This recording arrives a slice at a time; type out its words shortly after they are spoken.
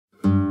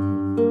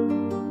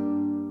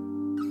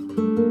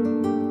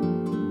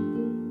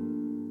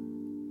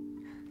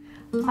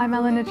I'm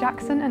Eleanor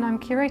Jackson and I'm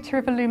Curator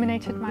of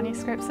Illuminated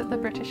Manuscripts at the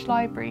British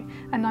Library,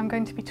 and I'm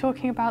going to be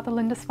talking about the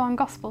Lindisfarne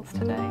Gospels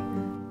today.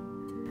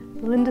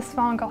 The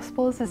Lindisfarne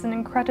Gospels is an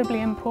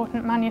incredibly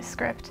important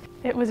manuscript.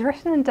 It was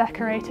written and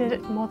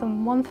decorated more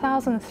than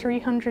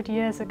 1,300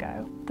 years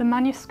ago. The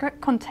manuscript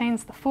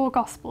contains the four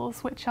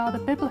Gospels, which are the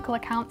biblical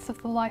accounts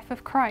of the life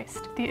of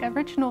Christ. The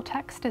original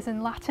text is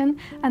in Latin,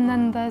 and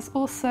then there's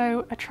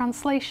also a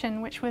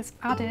translation which was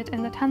added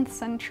in the 10th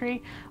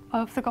century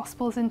of the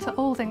Gospels into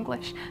Old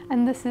English,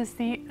 and this is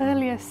the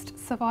earliest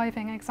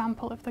surviving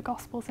example of the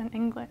Gospels in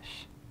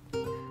English.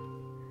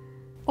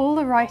 All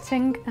the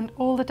writing and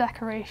all the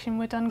decoration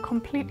were done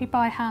completely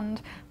by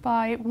hand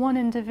by one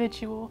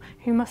individual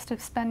who must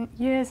have spent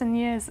years and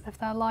years of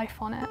their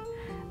life on it.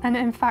 And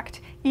in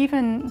fact,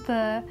 even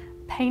the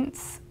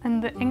paints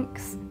and the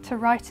inks to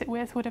write it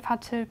with would have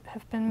had to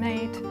have been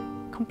made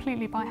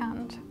completely by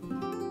hand.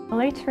 A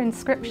later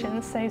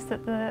inscription says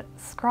that the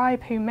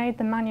scribe who made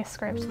the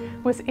manuscript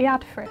was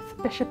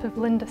Eadfrith, Bishop of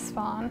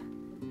Lindisfarne.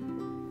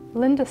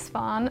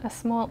 Lindisfarne, a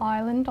small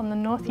island on the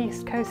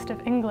northeast coast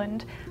of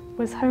England,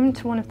 was home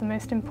to one of the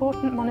most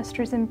important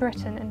monasteries in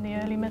Britain in the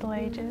early Middle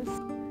Ages.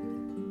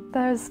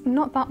 There's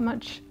not that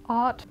much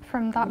art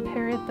from that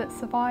period that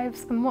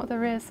survives, and what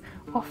there is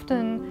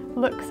often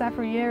looks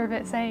every year of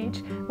its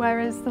age,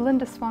 whereas the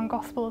Lindisfarne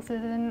Gospels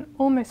is in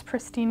almost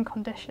pristine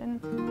condition.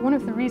 One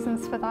of the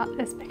reasons for that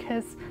is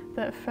because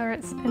for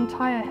its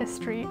entire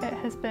history it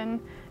has been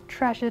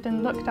treasured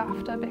and looked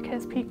after,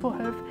 because people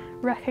have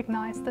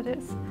recognised that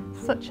it's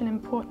such an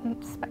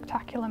important,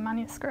 spectacular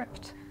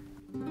manuscript.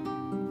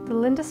 The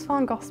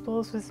Lindisfarne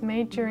Gospels was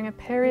made during a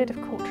period of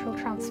cultural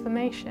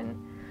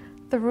transformation.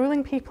 The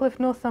ruling people of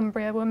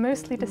Northumbria were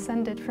mostly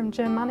descended from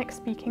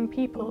Germanic-speaking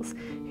peoples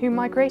who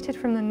migrated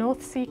from the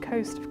North Sea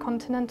coast of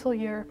continental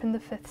Europe in the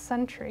 5th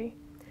century.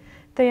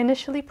 They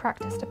initially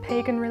practiced a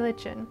pagan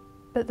religion,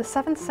 but the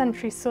 7th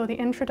century saw the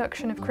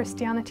introduction of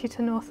Christianity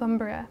to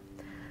Northumbria.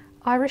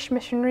 Irish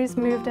missionaries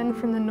moved in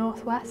from the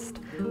northwest,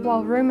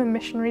 while Roman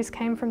missionaries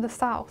came from the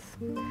south.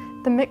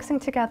 The mixing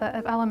together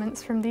of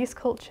elements from these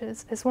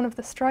cultures is one of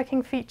the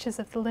striking features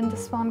of the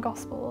Lindisfarne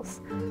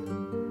Gospels.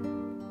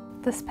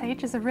 This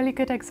page is a really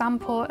good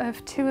example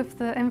of two of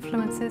the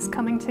influences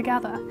coming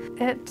together.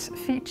 It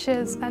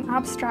features an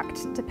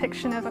abstract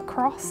depiction of a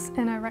cross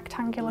in a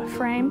rectangular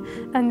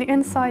frame, and the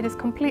inside is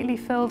completely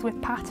filled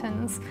with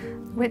patterns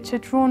which are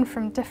drawn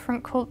from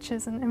different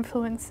cultures and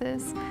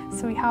influences.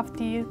 So we have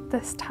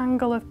this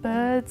tangle of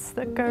birds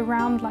that go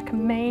round like a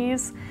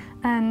maze,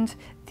 and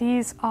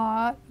these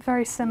are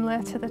very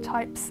similar to the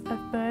types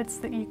of birds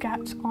that you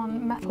get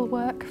on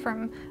metalwork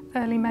from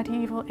early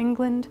medieval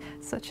England,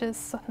 such as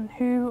Sutton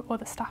Hoo or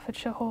the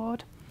Staffordshire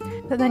Hoard.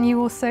 But then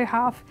you also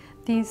have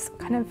these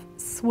kind of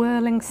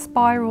swirling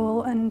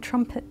spiral and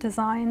trumpet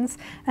designs,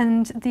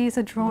 and these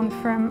are drawn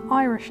from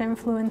Irish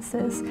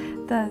influences.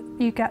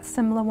 You get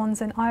similar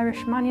ones in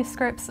Irish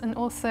manuscripts and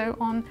also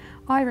on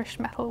Irish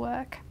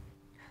metalwork.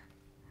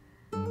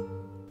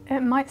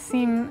 It might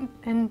seem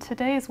in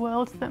today's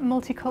world that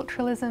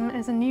multiculturalism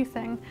is a new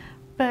thing,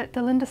 but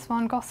the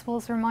Lindisfarne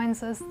Gospels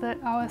reminds us that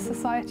our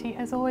society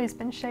has always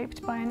been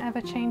shaped by an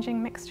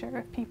ever-changing mixture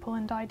of people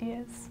and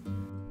ideas.